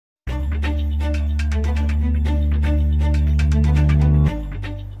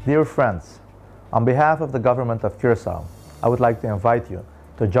Dear friends, on behalf of the government of Curacao, I would like to invite you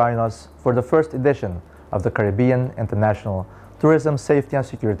to join us for the first edition of the Caribbean International Tourism Safety and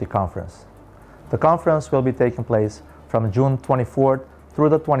Security Conference. The conference will be taking place from June 24th through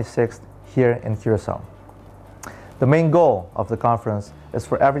the 26th here in Curacao. The main goal of the conference is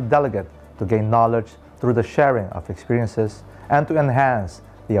for every delegate to gain knowledge through the sharing of experiences and to enhance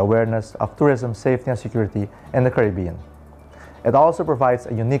the awareness of tourism safety and security in the Caribbean. It also provides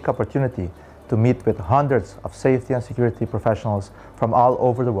a unique opportunity to meet with hundreds of safety and security professionals from all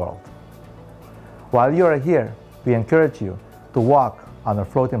over the world. While you are here, we encourage you to walk on our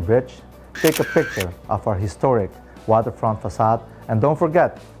floating bridge, take a picture of our historic waterfront facade, and don't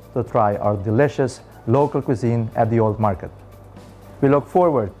forget to try our delicious local cuisine at the Old Market. We look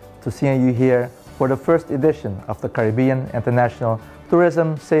forward to seeing you here for the first edition of the Caribbean International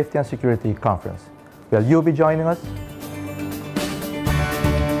Tourism Safety and Security Conference. Will you be joining us?